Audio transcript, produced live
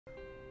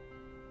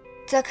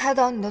在开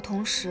导你的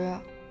同时，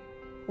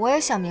我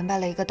也想明白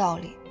了一个道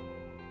理。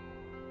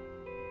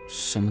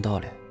什么道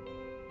理？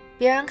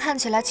别人看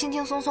起来轻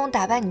轻松松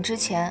打败你之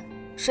前，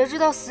谁知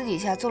道私底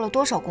下做了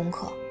多少功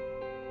课？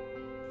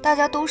大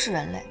家都是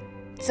人类，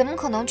怎么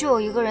可能就有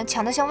一个人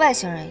强得像外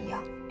星人一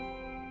样？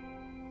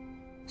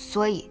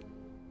所以，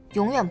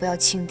永远不要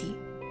轻敌，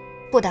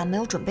不打没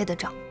有准备的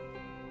仗。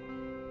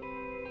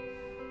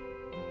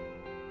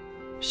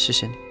谢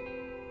谢你。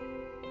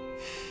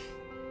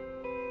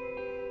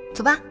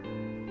走吧。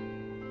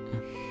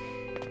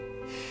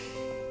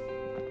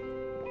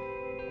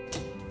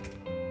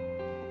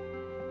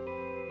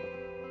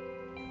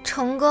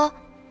成哥，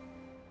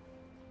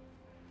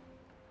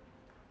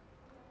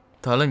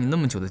打了你那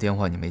么久的电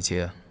话你没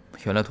接，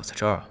原来躲在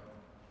这儿啊。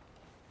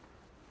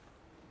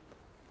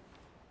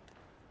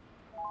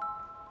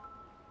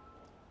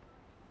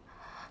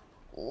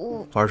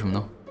玩什么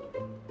呢？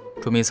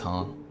捉迷藏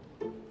啊？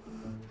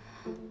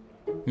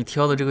你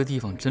挑的这个地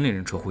方真令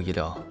人出乎意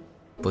料，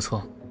不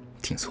错，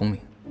挺聪明。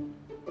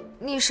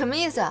你什么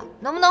意思？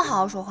能不能好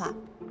好说话？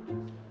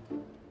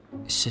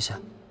谢谢，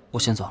我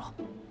先走了，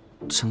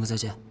成哥再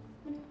见。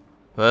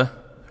喂，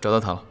找到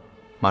他了，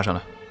马上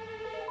来。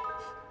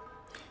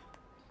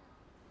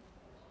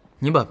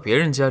你把别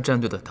人家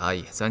战队的打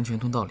野在安全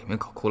通道里面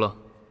搞哭了，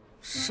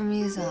什么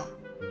意思啊？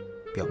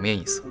表面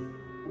意思。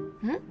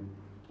嗯？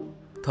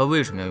他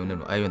为什么要用那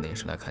种哀怨的眼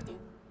神来看你？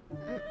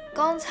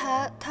刚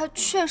才他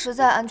确实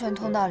在安全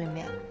通道里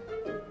面，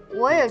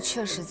我也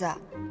确实在。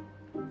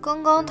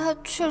刚刚他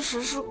确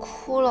实是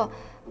哭了，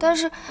但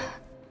是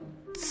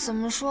怎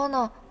么说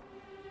呢？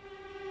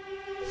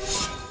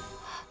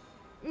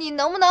你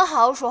能不能好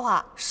好说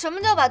话？什么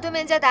叫把对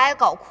面家打野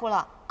搞哭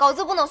了？稿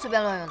子不能随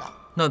便乱用的。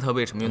那他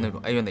为什么用那种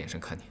哀怨的眼神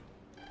看你？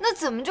那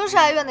怎么就是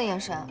哀怨的眼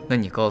神？那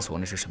你告诉我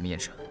那是什么眼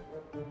神？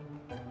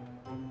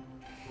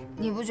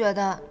你不觉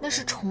得那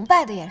是崇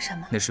拜的眼神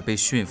吗？那是被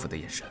驯服的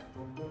眼神。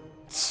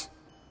切，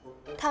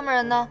他们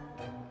人呢？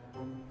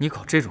你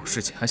搞这种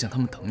事情还想他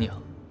们等你啊？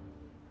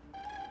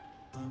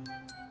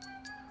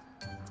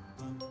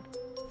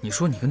你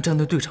说你跟战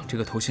队队长这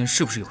个头衔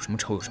是不是有什么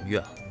仇有什么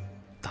怨啊？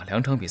打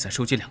2场比赛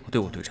收集2个队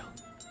伍队长，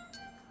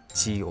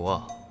机油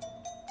啊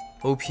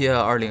 ！OPI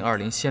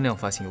 2020限量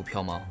发行邮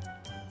票吗？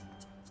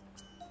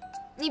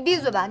你闭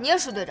嘴吧，你也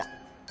是队长。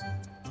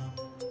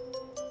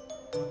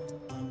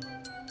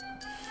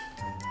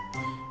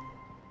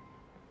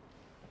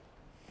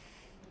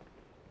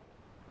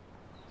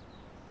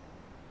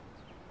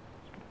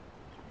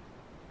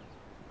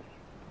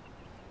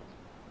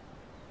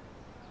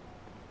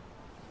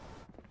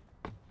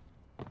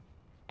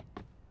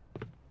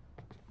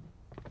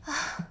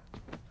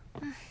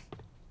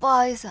不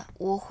好意思，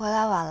我回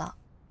来晚了。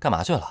干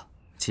嘛去了？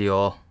机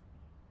油。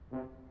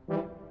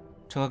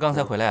成哥刚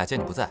才回来啊，见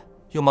你不在，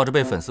又冒着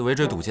被粉丝围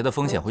追堵截的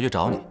风险回去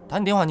找你，打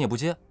你电话你也不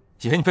接，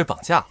以为你被绑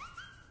架了。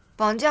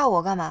绑架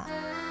我干嘛？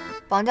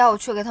绑架我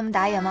去给他们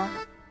打野吗？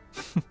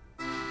哼。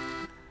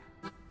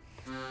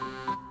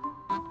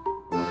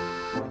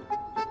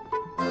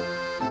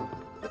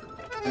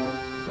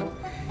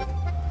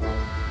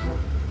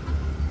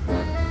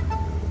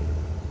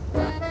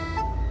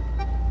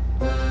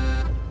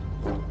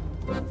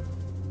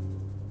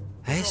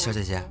小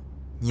姐姐，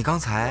你刚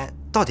才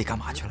到底干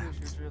嘛去了？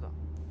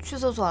去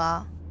厕所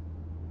了。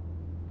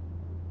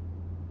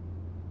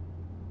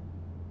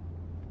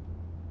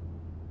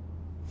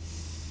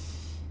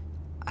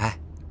哎，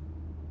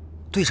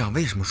队长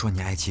为什么说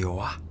你爱机油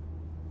啊？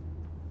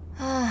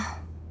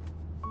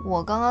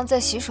我刚刚在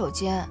洗手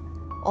间，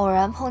偶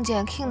然碰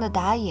见 King 的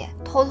打野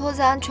偷偷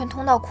在安全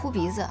通道哭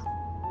鼻子，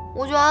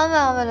我就安慰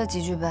安慰了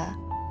几句呗。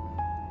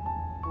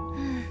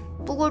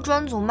不过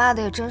专组骂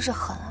的也真是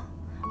狠啊。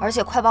而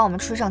且快把我们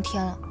吹上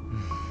天了，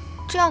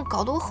这样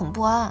搞得我很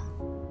不安。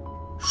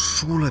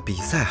输了比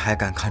赛还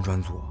敢看专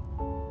组？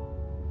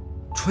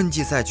春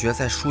季赛决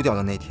赛输掉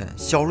的那天，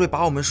小瑞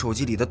把我们手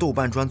机里的豆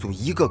瓣专组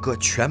一个个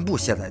全部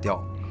卸载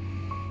掉。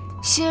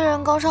新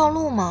人刚上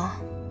路嘛，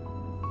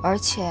而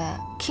且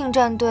King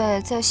战队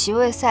在席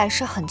位赛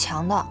是很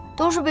强的，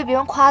都是被别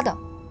人夸的。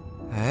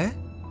哎，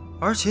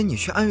而且你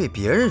去安慰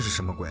别人是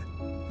什么鬼？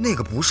那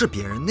个不是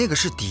别人，那个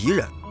是敌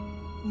人。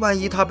万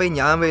一他被你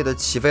安慰的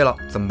起飞了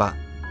怎么办？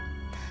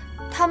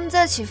他们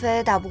再起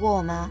飞打不过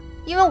我们，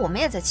因为我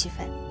们也在起飞。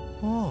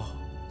哦，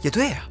也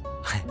对呀。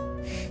嘿，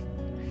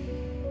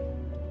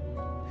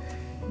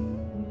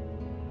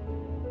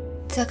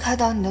在开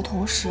导你的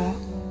同时，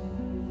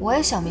我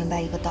也想明白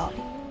一个道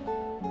理：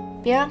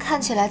别人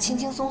看起来轻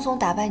轻松松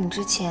打败你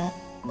之前，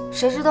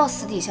谁知道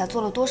私底下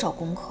做了多少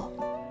功课？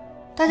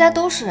大家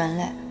都是人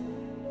类，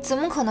怎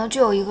么可能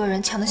就有一个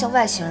人强得像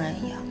外星人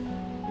一样？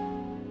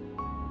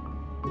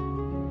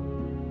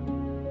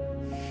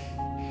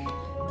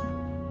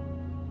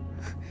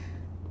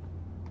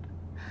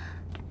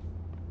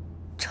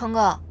成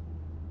哥，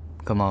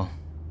干嘛？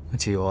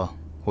机油啊？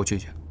我拒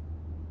绝。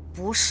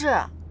不是。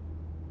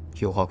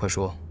有话快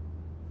说。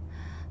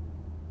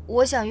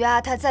我想约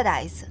阿泰再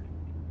打一次。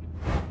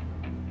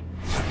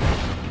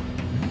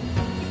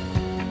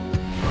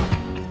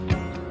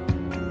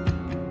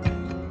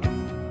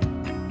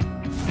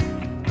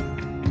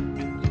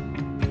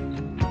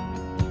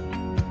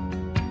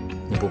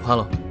不怕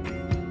了？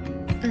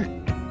嗯。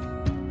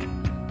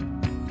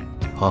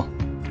好，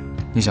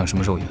你想什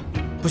么时候约？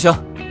不行，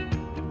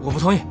我不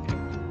同意，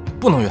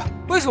不能约。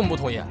为什么不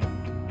同意？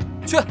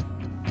去，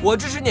我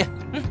支持你。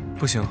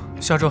不行，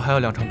下周还有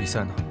2场比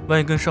赛呢，万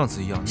一跟上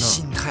次一样，那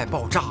心态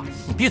爆炸。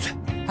你闭嘴！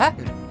哎，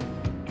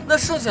那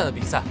剩下的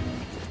比赛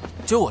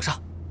就由我上。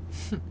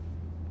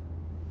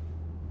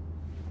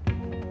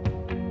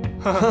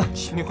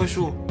你会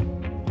输。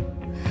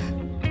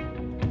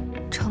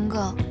成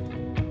哥，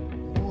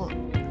我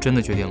真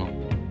的决定了。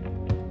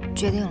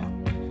决定了。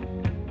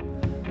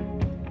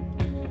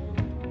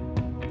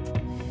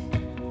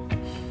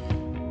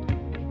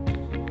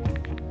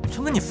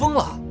成哥，你疯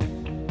了！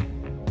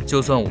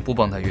就算我不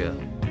帮他约，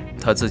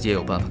他自己也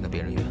有办法跟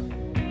别人约。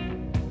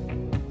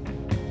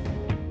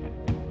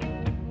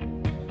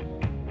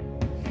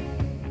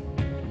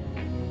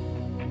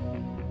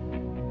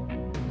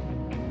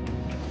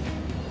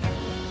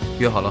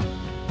约好了，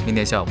明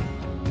天下午。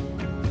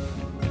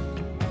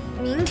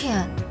明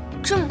天，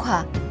这么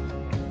快？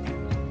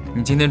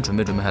你今天准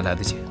备还来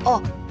得及。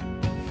哦，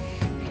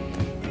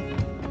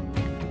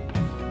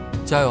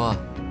加油啊！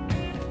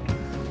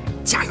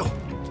加油！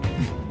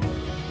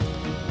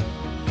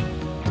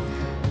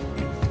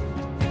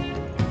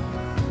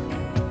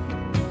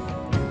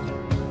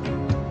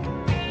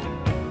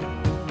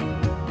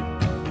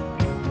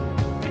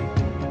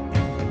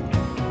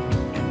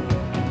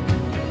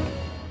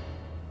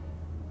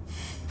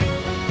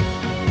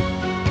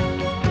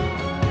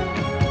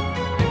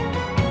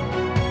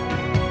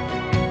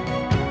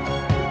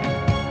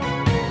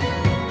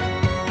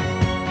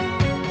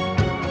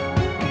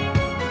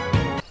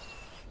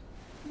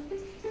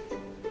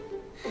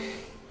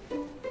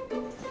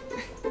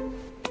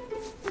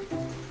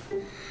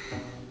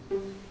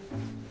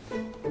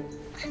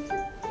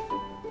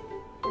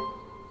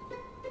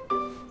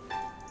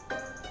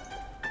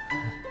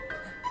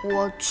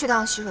我去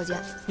趟洗手间。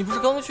你不是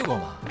刚去过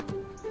吗？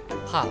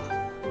怕了？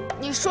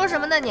你说什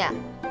么呢你？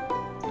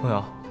童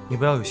瑶，你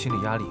不要有心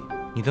理压力，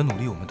你的努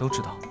力我们都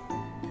知道。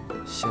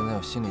现在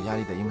有心理压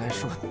力的应该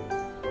是我。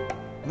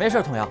没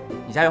事，童瑶，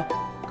你加油。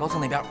高层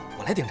那边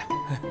我来顶着。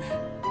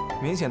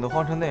明显都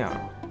慌成那样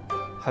了，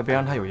还别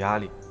让他有压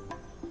力。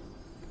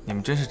你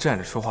们真是站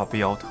着说话不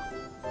腰疼。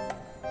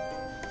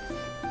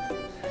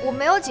我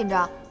没有紧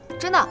张，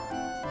真的，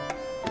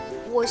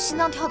我心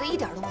脏跳的一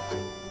点都不快。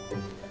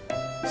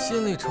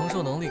心理承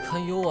受能力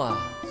堪忧啊！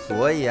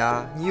所以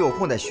啊，你有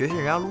空得学学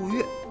人家陆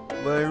越，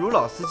稳如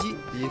老司机，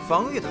比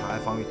防御塔还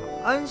防御塔，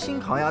安心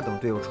扛压等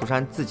队友出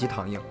山自己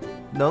躺赢，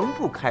能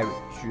不carry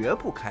绝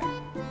不carry。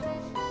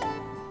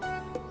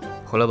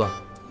回来吧，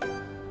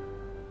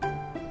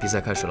比赛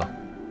开始了。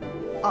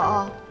哦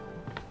哦。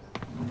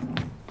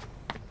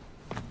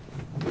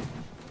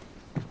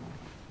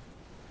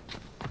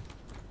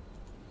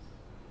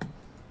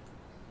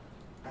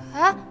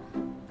哎，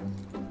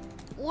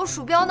我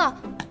鼠标呢？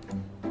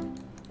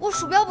我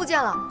鼠标不见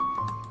了，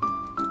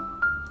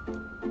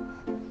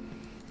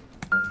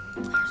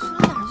哪儿去了？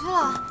哪儿去了？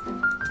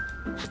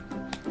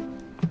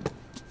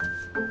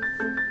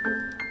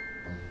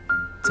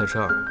在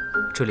这儿，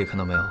这里看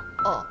到没有？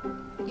哦，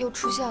又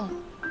出现了。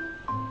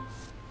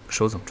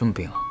手怎么这么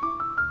冰啊？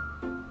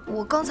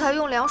我刚才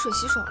用凉水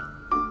洗手了。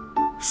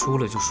输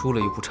了就输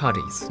了，又不差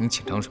这一次，你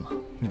紧张什么？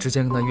你之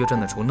前跟他约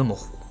战的时候那么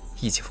虎，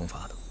意气风发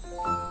的。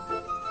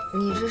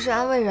你这是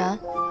安慰人？